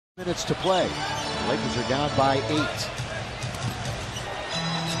Minutes to play. The Lakers are down by 8.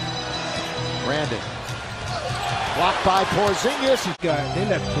 Brandon. Blocked by Porzingis. They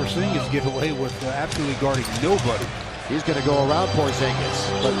let Porzingis get away with absolutely guarding nobody. He's going to go around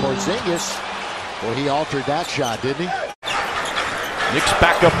Porzingis. But Porzingis, well, he altered that shot, didn't he? Knicks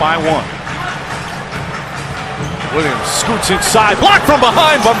back up by 1. Williams scoots inside. Blocked from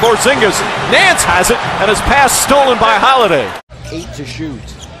behind by Porzingis. Nance has it, and his pass stolen by Holiday. 8 to shoot.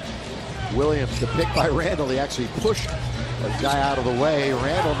 Williams to pick by Randall. He actually pushed a guy out of the way.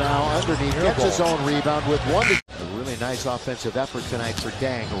 Randall now underneath, gets his own rebound with 1. A really nice offensive effort tonight for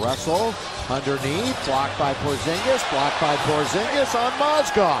Dang. Russell underneath, blocked by Porzingis, blocked by Porzingis on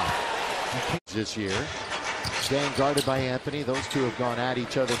Mozgov. This year, Dang guarded by Anthony. Those two have gone at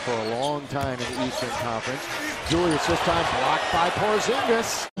each other for a long time in the Eastern Conference. Julius this time blocked by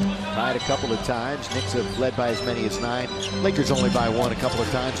Porzingis. Tied a couple of times. Knicks have led by as many as 9. Lakers only by 1 a couple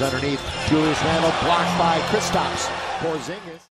of times underneath. Julius Randle blocked by Kristaps. Porzingis.